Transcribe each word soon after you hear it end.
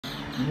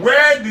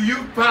Where do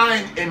you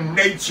find in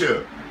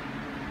nature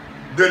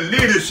the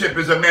leadership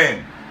is a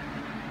man?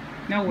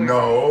 Nowhere.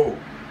 No,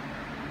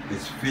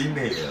 it's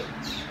female.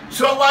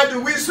 So why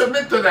do we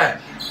submit to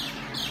that?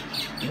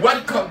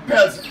 What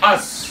compels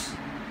us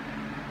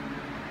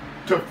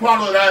to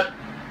follow that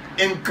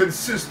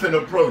inconsistent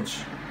approach?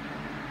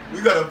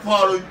 We got to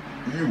follow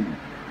you.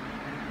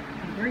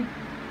 I agree.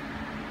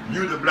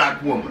 You the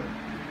black woman.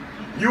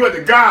 You are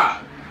the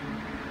God.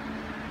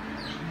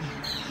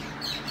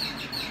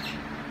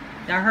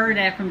 I heard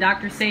that from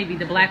Dr. Sebi.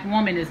 The black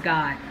woman is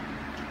God.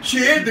 She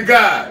is the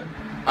God.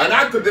 And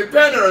I could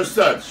defend her as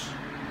such.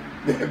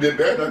 They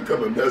better not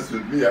come and mess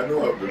with me. I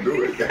know how to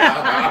do it.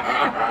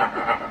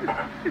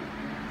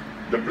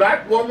 The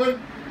black woman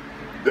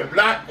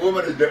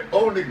is the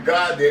only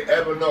God they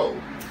ever know.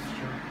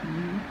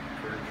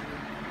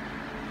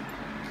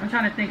 I'm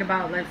trying to think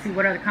about, let's see,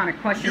 what other kind of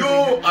questions. You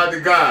are the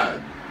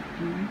God.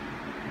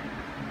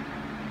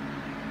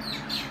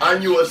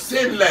 And you are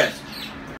sinless.